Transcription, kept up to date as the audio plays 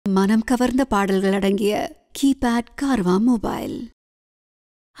மனம் கவர்ந்த பாடல்கள் அடங்கிய கீபேட் கார்வா மொபைல்.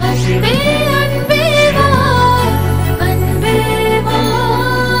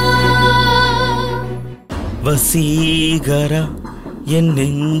 வசீகரா என்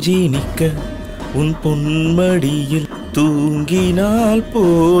நெஞ்சி நிக்க உன் பொன்மடியில் தூங்கினால்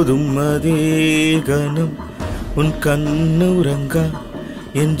போதும் அதே கணம் உன் கண்ணுறங்கா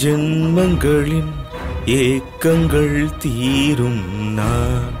என் ஜென்மங்களின் ஏக்கங்கள் தீரும்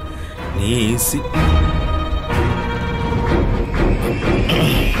நான் நேசி.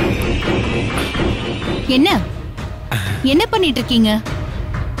 என்ன பண்ணிட்டு இருக்கீங்க?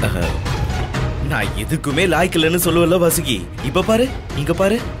 நான் எதுக்குமே லாய்க்கலன்னு சொல்லுவல்ல வாசுகி. இப்ப பாரு, இங்க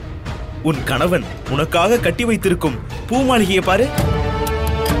பாரு, உன் கணவன் உனக்காக கட்டி வைத்திருக்கும் பூ மாளிகையை பாரு.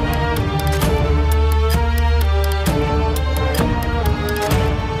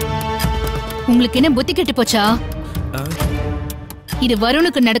 உங்களுக்கு என்ன புத்தி கெட்டு போச்சா? இது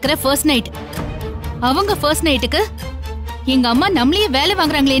வருணுக்கு நடக்கிற ஃபர்ஸ்ட் நைட். அவங்க ஃபர்ஸ்ட் நைட்டுக்கு எங்க அம்மா நம்மளையே வேலை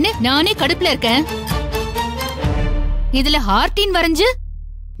வாங்குறாங்களேன்னு நானே கடுப்புல இருக்கேன். இதுல ஹார்டின் வரைஞ்சு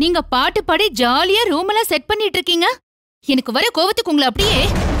நீங்க பாட்டு பாடி ஜாலியா ரூம் எல்லாம் செட் பண்ணிட்டு இருக்கீங்க. எனக்கு வர கோவத்துக்கு உங்களை அப்படியே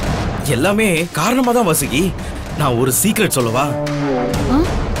எல்லாமே காரணமா தான் வாசுகி. நான் ஒரு சீக்ரெட் சொல்லவா?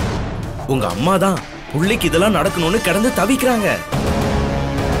 உங்க அம்மா தான் புள்ளைக்கு இதெல்லாம் நடக்கணும்னு கடந்து தவிக்கிறாங்க.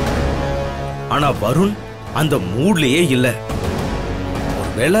 ஆனா வருண் அந்த மூட்லயே இல்ல.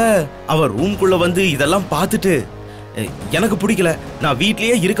 ஒருவேளை அவன் ரூம்குள்ள வந்து இதெல்லாம் பார்த்துட்டு எனக்கு பிடிக்கல, நான்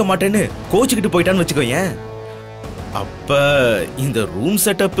வீட்லயே இருக்க மாட்டேன்னு கோச்சுக்கிட்டு போயிட்டான்னு வச்சுக்கோயேன். அப்ப இந்த ரூம்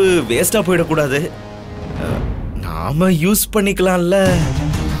செட்டப் வேஸ்டா போயிடக்கூடாது, நாம யூஸ் பண்ணிக்கலாம்ல.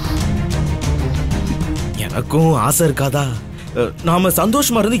 எனக்கும் ஆசை இருக்காதா? நாம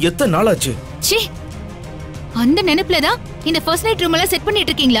சந்தோஷமா இருந்து எத்தனை நாள் ஆச்சு. அந்த நினைப்புலதான் இந்த ஃபர்ஸ்ட் நைட் ரூம் எல்லாம் செட்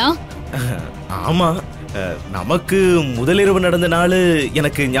பண்ணிட்டு இருக்கீங்களா? ஆமா, நமக்கு முதலிரவு நடந்த நாள்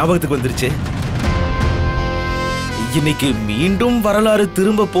எனக்கு ஞாபகத்துக்கு வந்துருச்சு. இன்னைக்கு மீண்டும் வரலாறு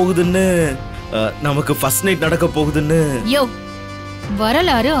திரும்ப போகுதுன்னு, நமக்கு ஃபர்ஸ்ட் நைட் நடக்க போகுதுன்னு. யோ,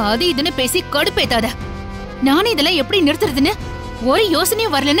 வரலாறு அது இதுன்னு பேசி கடுப்பேத்தாத. நானே இதெல்லாம் எப்படி நிறுத்துறதுன்னு ஒரு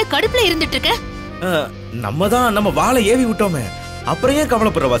யோசனையும் வரலன்னு கடுப்புல இருந்துட்டு இருக்க. நம்ம தான் நம்ம வாளை ஏவி விட்டோமே, அப்புறம் ஏன்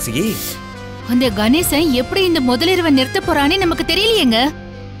கவலைப்படுற வாசுகி? அந்த கணேசன் எப்படி இந்த முதலிரவை நிறுத்த போறானே நமக்கு தெரியலையேங்க.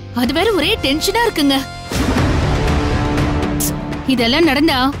 அது வேற ஒரே டென்ஷனா இருக்குங்க. இதெல்லாம்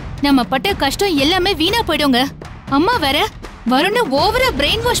நடந்தா நம்ம பட்ட கஷ்டம் எல்லாமே வீணா போயிடுங்க. அம்மா வேற வருணும் ஓவரா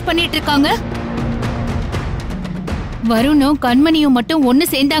பிரெயின் வாஷ் பண்ணிட்டு இருக்காங்க. வருணும் கண்மணியும் மட்டும் ஒண்ணு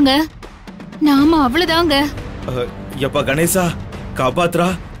சேர்ந்தாங்க, நாம அவ்வளவுதாங்க. எப்பா கணேசா, காப்பாத்ரா,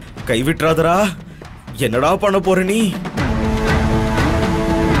 கைவிட்றாதரா. என்னடா பண்ண போற நீ?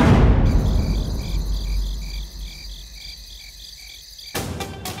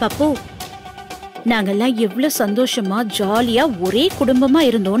 பப்பு, நாங்கெல்லாம் எவ்வளவு சந்தோஷமா ஜாலியா ஒரே குடும்பமா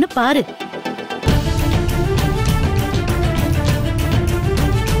இருந்தோம்னு பாரு.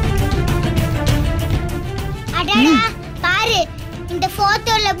 பாரு, இந்த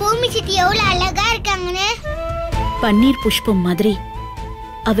போட்டோல பூமி சித்தி எவ்வளவு அழகா இருக்காங்கன்னு. பன்னீர் புஷ்பம் மாதிரி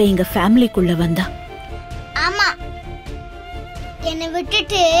அவ எங்க ஃபேமிலிக்குள்ள வந்தா. ஆமா, என்னை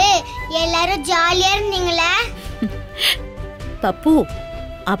விட்டுட்டு எல்லாரும் ஜாலியா இருந்தீங்களே. பப்பு,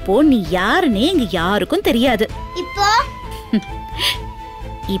 அப்போ நீ யாருன்னே எங்க யாருக்கும் தெரியாது.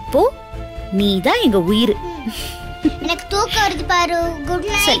 இப்போ நீதான் எங்க உயிர். எனக்கு தூக்கம் வருது பாரு. Good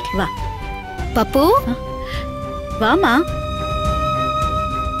night. வா பப்பு, வாமா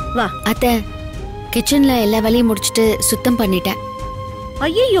வா. அத்தை, கிச்சன்ல எல்லா வேலையும் முடிச்சிட்டு சுத்தம் பண்ணிட்டேன்.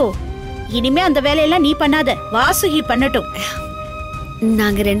 ஐயோ, இனிமே அந்த வேலையெல்லாம் நீ பண்ணாத, வாசுகி பண்ணட்டும்.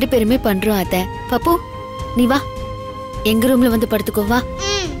 நாங்க 2 பேருமே பண்றோம் அத்தை. பப்பு, நீ வா, எங்க ரூம்ல வந்து படுத்துக்கோ. வா.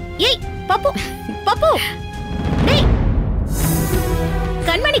 ஏய் பப்பு, பப்பு, டேய்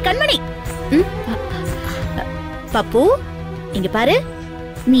கண்மணி, கண்மணி. பப்பு, இங்க பாரு,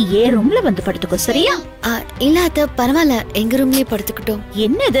 நீ ஏன் ரூம்ல வந்து படுத்துக்கோ, சரியா? இல்ல அத்தை, பரவாயில்ல, எங்க ரூம்லயே படுத்துக்கிட்டோம்.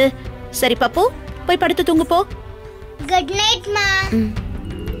 என்னது? சரி பப்பு, போய் படுத்து தூங்கு போ. குட் நைட் மா.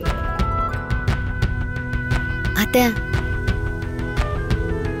 அத்தை,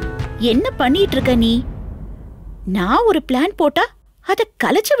 என்ன பண்ணிட்டு இருக்க நீ? நான் ஒரு பிளான் போட்டா அத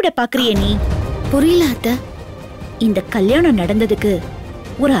கலைச்சு விட பாக்குறிய நீ? புரியல அத்தை. இந்த கல்யாணம் நடந்ததுக்கு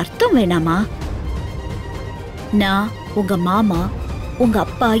ஒரு அர்த்தம் வேணாமா? நான், உங்க மாமா, உங்க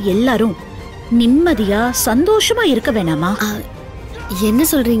அப்பா எல்லாரும் நிம்மதியா சந்தோஷமா இருக்க வேணாமா? என்ன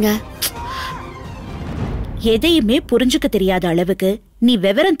சொல்றீங்க? எதையுமே புரிஞ்சுக்க தெரியாத அளவுக்கு நீ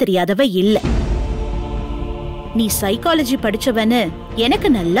விவரம் தெரியாதவ இல்ல. நீ சைக்காலஜி படிச்சவன்னு எனக்கு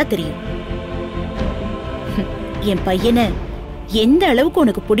நல்லா தெரியும். என் பையனை எந்த அளவுக்கு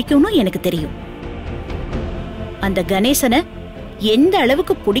உனக்கு பிடிக்கும்னு எனக்கு தெரியும். அந்த கணேசனை எந்த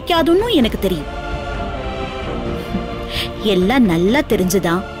அளவுக்கு பிடிக்காதுன்னு எனக்கு தெரியும். எல்லாம் நல்லா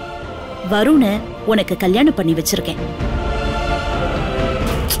தெரிஞ்சுதான் வருண உனக்கு கல்யாணம் பண்ணி வச்சிருக்கேன்.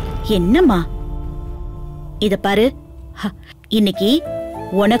 என்னம்மா இத பாரு, இன்னைக்கு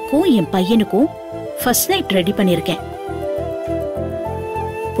உனக்கும் என் பையனுக்கும் ஃபர்ஸ்ட் நைட் ரெடி பண்ணிருக்கேன்.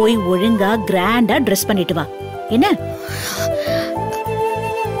 போய் ஒழுங்கா கிராண்டா ட்ரெஸ் பண்ணிட்டு வா. என்ன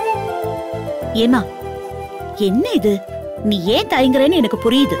ஏமா, என்ன இது? நீ ஏன் தயங்குறேன்னு எனக்கு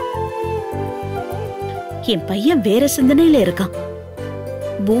புரியுது. என் பையன் வேற சிந்தனையில இருக்கான்,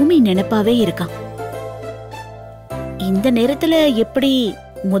 பூமி நினைப்பாவே இருக்கான். இந்த நேரத்துல எப்படி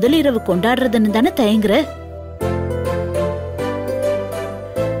முதலிரவு கொண்டாடுறதுன்னு தானே தயங்குற?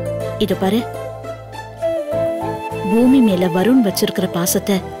 இத பாரு, பூமி மேல வருண் வச்சிருக்கிற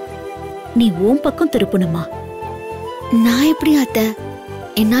பாசத்தை நீ ஓம் பக்கம் திருப்பணுமா? நான் எப்படி அத்தை,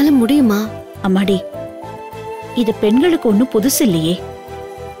 என்னால முடியுமா? அம்மாடி, இது பெண்களுக்கு ஒண்ணும் புதுசு இல்லையே.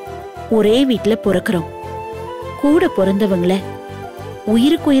 ஒரே வீட்டுல பிறக்கிறோம், கூட பிறந்தவங்கள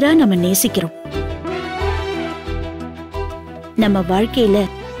உயிருக்குயிரா நம்ம நேசிக்கிறோம். நம்ம வாழ்க்கையில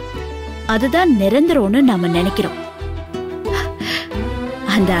அதுதான் நிரந்தரம்னு நாம நினைக்கிறோம்.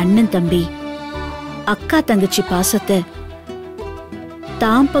 அந்த அண்ணன் தம்பி அக்கா தங்கச்சி பாசத்தை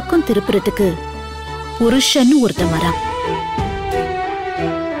தாம் பக்கம் திருப்புறதுக்கு புருஷன் ஒருத்தன் வரான்.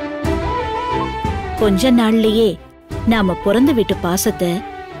 கொஞ்ச நாள்லயே நாம பிறந்த வீட்டு பாசத்தை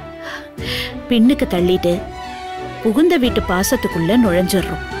பின்னுக்கு தள்ளிட்டு புகுந்த வீட்டு பாசத்துக்குள்ள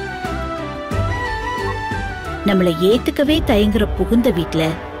நுழைஞ்சிடறோம். நம்மளை ஏத்துக்கவே தயங்குற புகுந்த வீட்டுல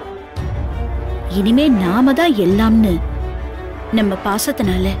இனிமே நாம தான் எல்லாம்னு நம்ம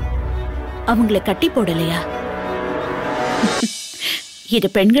பாசத்தினால அவங்கள கட்டி போடலையா? இது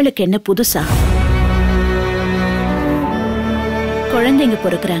பெண்களுக்கு என்ன புதுசா? குழந்தைங்க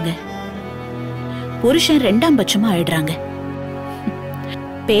பிறக்குறாங்க, புருஷன் 2ஆம் பட்சமா ஆயிடுறாங்க.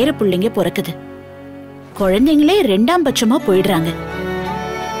 பேர பிள்ளைங்க பிறக்குது, குழந்தைங்களே 2ஆம் பட்சமா போயிடுறாங்க.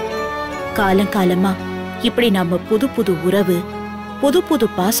 காலம் காலமா இப்படி நம்ம புது புது உறவு, புது புது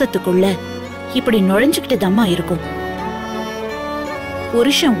பாசத்துக்குள்ள இப்படி நுழைஞ்சுக்கிட்டு தாம்மா இருக்கும்.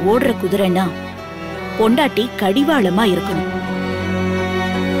 புருஷன் ஓடுற குதிரைனா பொண்டாட்டி கடிவாளமா இருக்கணும்.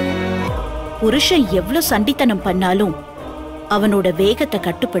 புருஷன் எவ்வளவு சண்டித்தனம் பண்ணாலும் அவனோட வேகத்தை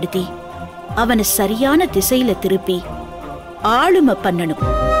கட்டுப்படுத்தி அவனை சரியான திசையில திருப்பி ஆளுமை பண்ணணும்.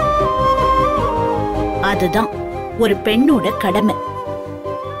 அதுதான் ஒரு பெண்ணோட கடமை,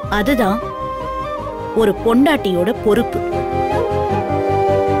 அதுதான் ஒரு பொண்டாட்டியோட பொறுப்பு.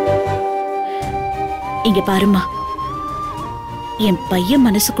 இங்க பாருமா, என் பையன்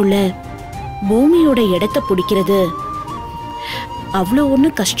மனசுக்குள்ள பூமியோட இடத்தை பிடிக்கிறது அவ்வளோ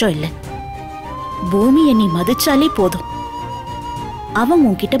ஒன்னும் கஷ்டம் இல்லை. பூமியை நீ மதிச்சாலே போதும், அவன்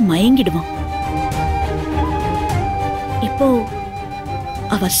உன்கிட்ட மயங்கிடுவான். இப்போ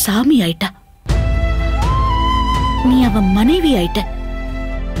அவ சாமி ஆயிட்டா, நீ அவன் மனைவி ஆயிட்ட.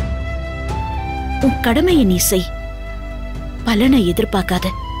 உன் கடமையை நீ செய், பலனை எதிர்பார்க்காத.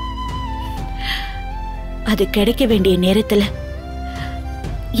 அது கிடைக்க வேண்டிய நேரத்துல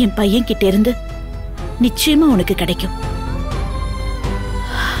என் பையன் கிட்ட இருந்து நிச்சயமா உனக்கு கிடைக்கும்.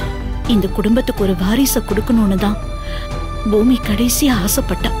 இந்த குடும்பத்துக்கு ஒரு வாரிசை கொடுக்கணும்னு தான் பூமி கடைசியா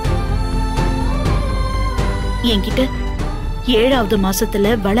ஆசைப்பட்டான். என்கிட்ட 7வது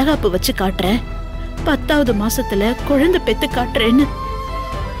மாசத்துல வளகாப்பு வச்சு காட்டுறேன், 10வது மாசத்துல குழந்தை பெத்து காட்டுறேன்னு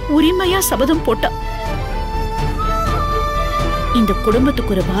உரிமையா சபதம் போட்டான். இந்த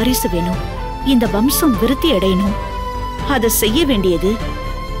குடும்பத்துக்கு ஒரு வாரிசு வேணும், இந்த வம்சம் விருத்தி அடையணும், அதை செய்ய வேண்டியது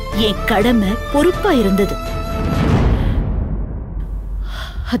என் கடமை, பொறுப்பா இருந்தது.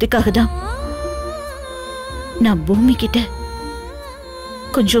 அதுக்காக தான் நான் பூமி கிட்ட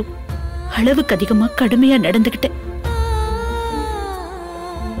கொஞ்சம் அளவுக்கு அதிகமா கடுமையா நடந்துகிட்டேன்.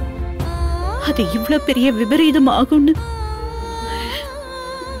 அது இவ்வளவு பெரிய விபரீதம் ஆகும்னு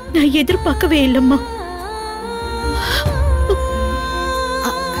நான் எதிர்பார்க்கவே இல்லம்மா.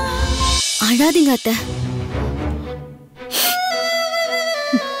 அழாதீங்க அத்தை.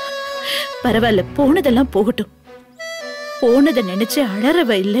 பரவாயில்ல, போனதெல்லாம் போகட்டும். போனதை நினைச்சு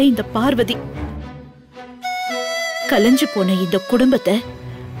அழறவ இல்ல இந்த பார்வதி. கலைஞ்சு போன இந்த குடும்பத்தை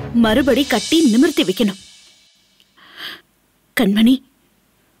மறுபடி கட்டி நிமிர்த்தி வைக்கணும். கண்மணி,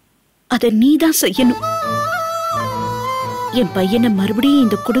 அத நீதான் செய்யணும். என் பையனை மறுபடியும்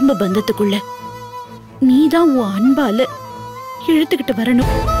இந்த குடும்ப பந்தத்துக்குள்ள நீதான் உன் அன்பால இழுத்துக்கிட்டு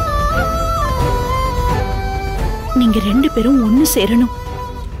வரணும். நீங்க 2 பேரும் ஒண்ணு சேரணும்.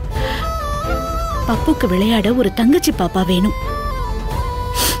 பப்புக்கு விளையாட ஒரு தங்கச்சி பாப்பா வேணும்.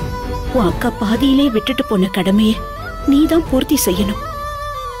 உன் அக்கா பாதியிலே விட்டுட்டு போன கடமையை நீதான் பூர்த்தி செய்யணும்.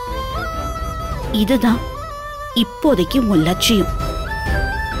 இதுதான் இப்போதைக்கு உன் லட்சியம்.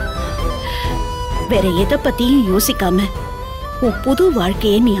 வேற எதை பத்தியும் யோசிக்காம உன் புது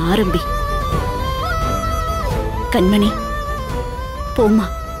வாழ்க்கையை நீ ஆரம்பி. கண்மணி, போமா,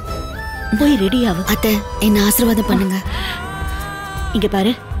 போய் ரெடி ஆகு. அத்தை, என்ன ஆசீர்வாதம் பண்ணுங்க. இங்க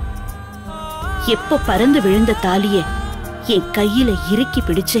பாரு, எப்ப பறந்து விழுந்த தாலிய என் கையில இறுக்கி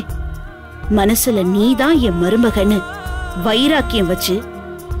பிடிச்சு மனசுல நீதான் என் மருமகன்னு வைராக்கியம் வச்சு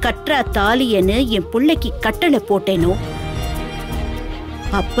கற்றா தாலியன்னு என் பிள்ளைக்கு கட்டளை போட்டேனோ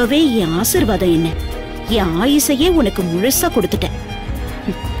அப்பவே என் ஆசீர்வாதம் என்ன, என் ஆயுசையே உனக்கு முழுசா கொடுத்துட்டேன்.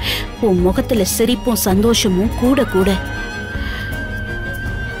 உன் முகத்துல சிரிப்பும் சந்தோஷமும் கூட கூட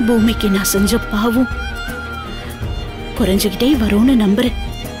பூமிக்கு நான் செஞ்ச பாவம் குறைஞ்சுகிட்டே வரும்னு நம்புறேன்.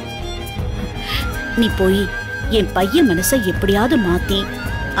 நீ போய் என் பையன் மனசை எப்படியாவது மாத்தி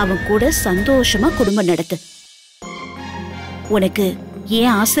அவன் கூட சந்தோஷமா குடும்பம் நடத்து. உனக்கு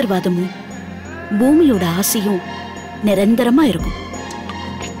என் ஆசீர்வாதமும் பூமியோட ஆசையும் நிரந்தரமா இருக்கும்.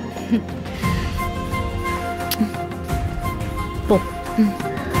 போ.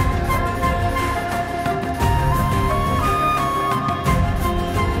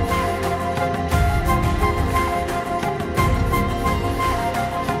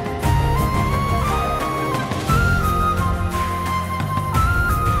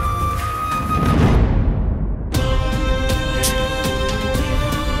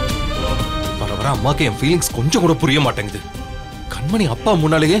 அம்மாக்கு என் ஃபீலிங்ஸ் கொஞ்சம் கூட புரிய மாட்டேங்குது. கண்மணி அப்பா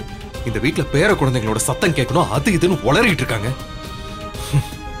முன்னாலேயே இந்த வீட்டுல பேர குழந்தைங்களோட சத்தம் கேட்கணும் அது இதுன்னு உளறிட்டு இருக்காங்க.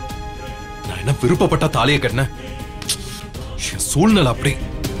 நான் என்ன விருப்பப்பட்ட தாலியை கட்டினேன், சூழ்நிலை அப்படி.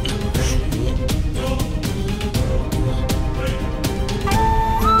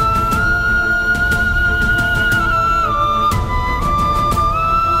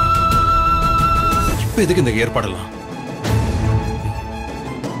 இப்ப எதுக்கு இந்த ஏற்பாடெல்லாம்?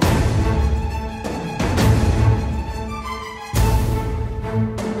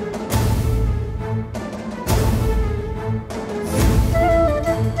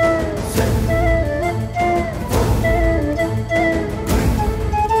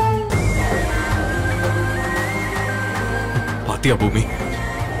 பூமி,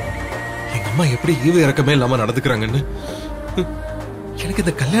 எங்க அம்மா எப்படி ஈவு இறக்கமே இல்லாம நடந்துக்கிறாங்கன்னு. எனக்கு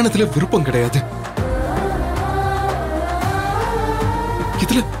இந்த கல்யாணத்துல விருப்பம் கிடையாது.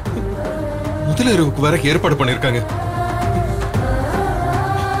 இதுல முதல் இரவுக்கு வேற ஏற்பாடு பண்ணிருக்காங்க.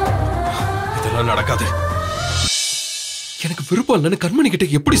 இதெல்லாம் நடக்காது. எனக்கு விருப்பம் இல்லைன்னு கண்மணி கிட்ட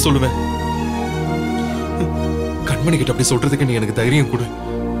எப்படி சொல்லுவேன்? கண்மணி கிட்ட அப்படி சொல்றதுக்கு நீ எனக்கு தைரியம் கொடு.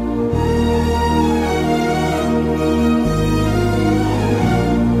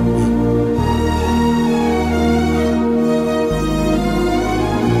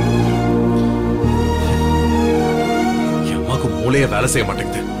 வேலை செய்ய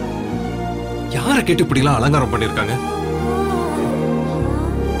மாட்டேங்குது. யார கேட்டு இப்படி எல்லாம் அலங்காரம் பண்ணிருக்காங்க?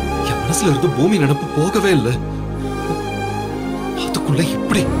 என் மனசுல இருந்து பூமி நினைப்பு போகவே இல்லை. அதுக்குள்ள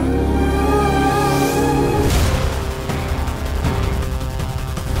இப்படி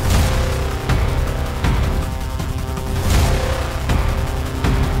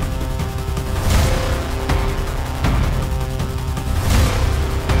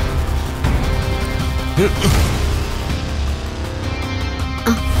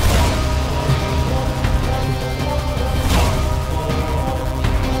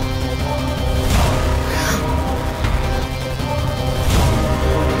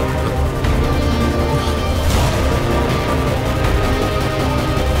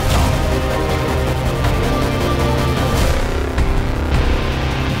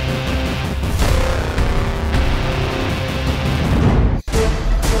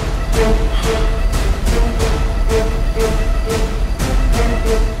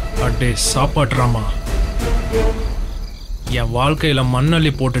சாப்பாடுறாமா. என் வாழ்க்கையில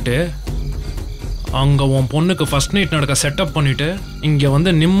மண்ணள்ளி போட்டுட்டு அங்க உன் பொண்ணுக்கு ஃபர்ஸ்ட் நைட் நடக்க செட்டப் பண்ணிட்டு இங்க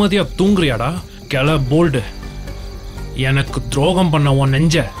வந்து நிம்மதியா தூங்குறியாடா? கிள போல்டு. எனக்கு துரோகம் பண்ண உன்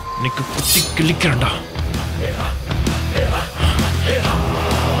நெஞ்ச இன்னைக்கு குத்தி கிழிக்கிறேன்டா.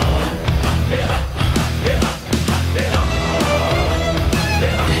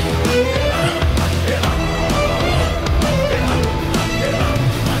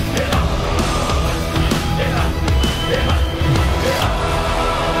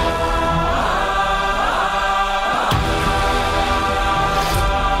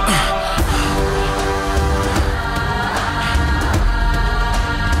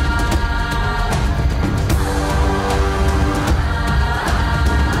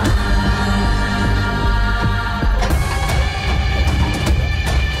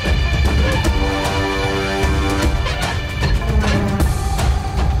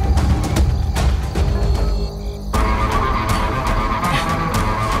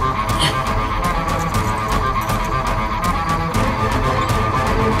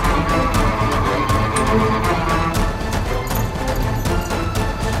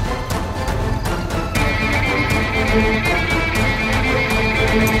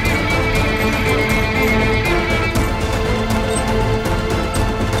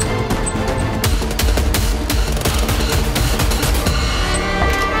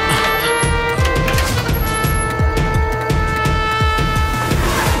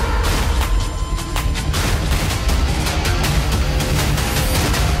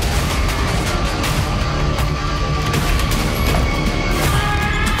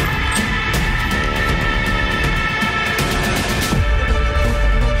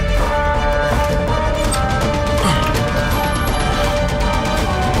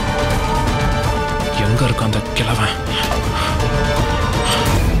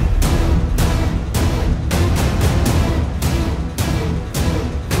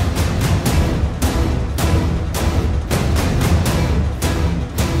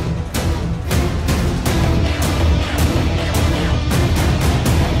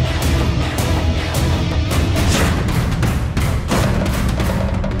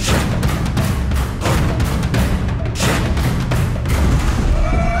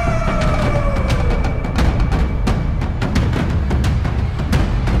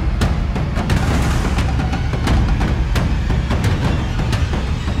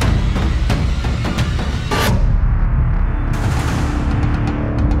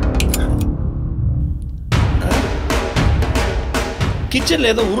 கிச்சன்ல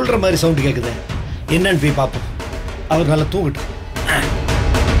ஏதோ உருள்ற மாதிரி சவுண்ட் கேக்குது. என்னன்னு போய் பார்ப்போம். அவர் நல்லா தூங்கட்டும்.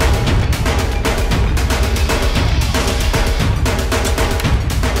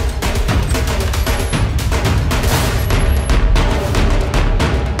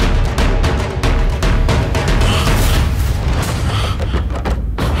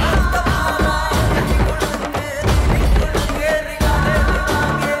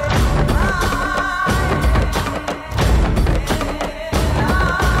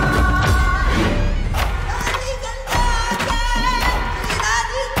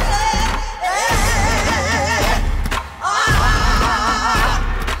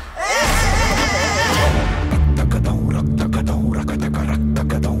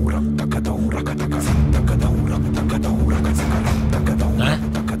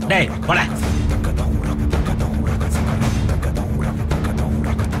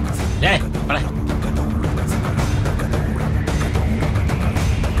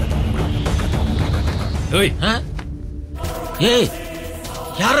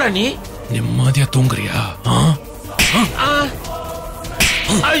 யாரா நீ? நிம்மதியா தூங்குறியா?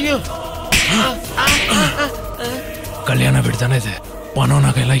 ஐயோ, கல்யாண வீடு தானே இது. பணம்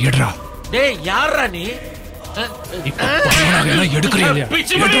நகை எல்லாம் எடுறா. டேய் யாரா நீ? இப்ப பணம் நகை எல்லாம் எடுக்கறியா இல்லையா?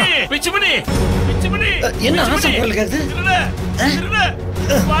 பிச்சுமணி பிச்சுமணி பிச்சுமணி. என்ன ஆசை போல்கிறது? திருட திருட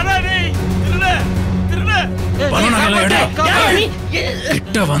வாடா டேய் திருட திருட. பணம் நகை எல்லாம் எடுறா.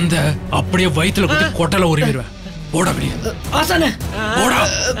 கிட்ட வந்த அப்படியே வயித்துல குத்தி கொட்டல உருவிடுவேன். போடா வெளியே. ஆசானே போடா.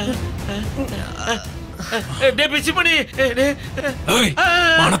 டேய் பிச்சுமணி. ஏய்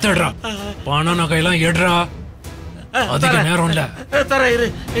பணத்தை எடுறா. பணம் நகை எல்லாம் எடுறா. அதிக நேரம் இல்ல. தர இரு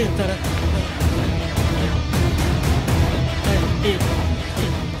தர.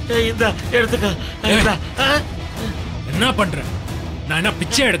 இந்த எடுத்துக்க. என்ன பண்ற? நான் என்ன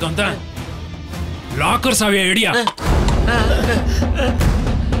பிச்சை எடுக்க வந்தேன்? லாக்கர் சாவியை எடியா.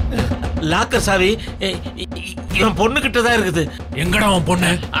 லாக்கர் சாவி இவன் பொண்ணு கிட்ட தான் இருக்குது. எங்கடா அவன்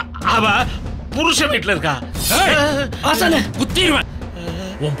பொண்ணு? அவ புருஷன் வீட்டுல இருக்கா. ஆசானே குத்திடுவேன்.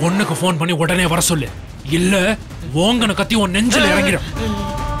 உன் பொண்ணுக்கு போன் பண்ணி உடனே வர சொல்லு. இல்ல ஓங்கன கத்தி உன் நெஞ்சில இறங்கிடும்.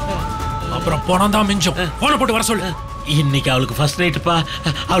 அப்புறம் பணம் தான் மிஞ்சும். போன போட்டு வர சொல்லு. இன்னைக்கு அவளுக்கு ஃபர்ஸ்ட் நைட்ப்பா.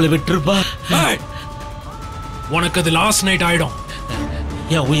 அவளை விட்டுருப்பா. உனக்கு அது லாஸ்ட் நைட் ஆயிடும்.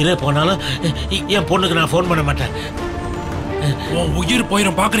 என் உயிரே போனாலும் என் பொண்ணுக்கு நான் போன் பண்ண மாட்டேன். உன் உயிர்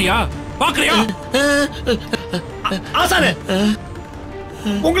போயிரும். பாக்குறியா பாக்குறியா? ஆசானே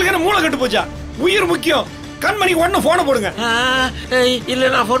உங்களுக்கு என்ன மூளை கட்டு போச்சா? உயிர் முக்கியம். கண்மணி ஒண்ணு போனை போடுங்க. இல்ல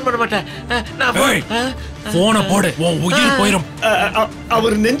நான் போன் பண்ண மாட்டேன். நான் போனை போடு. உன் உயிர் போயிரும்.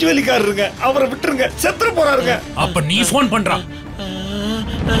 அவர் நெஞ்சு வலிக்காரருங்க. அவரை விட்டுருங்க. செத்துற போறாருங்க. அப்ப நீ போன் பண்றா.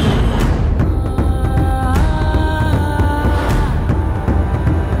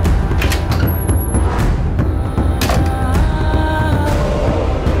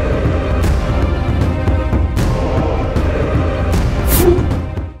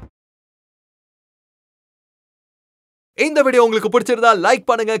 இந்த வீடியோ உங்களுக்கு பிடிச்சிருந்தா லைக்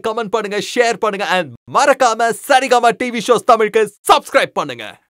பண்ணுங்க, கமெண்ட் பண்ணுங்க, ஷேர் பண்ணுங்க and மறக்காம சரிகமா டிவி ஷோஸ் தமிழுக்கு சப்ஸ்கிரைப் பண்ணுங்க.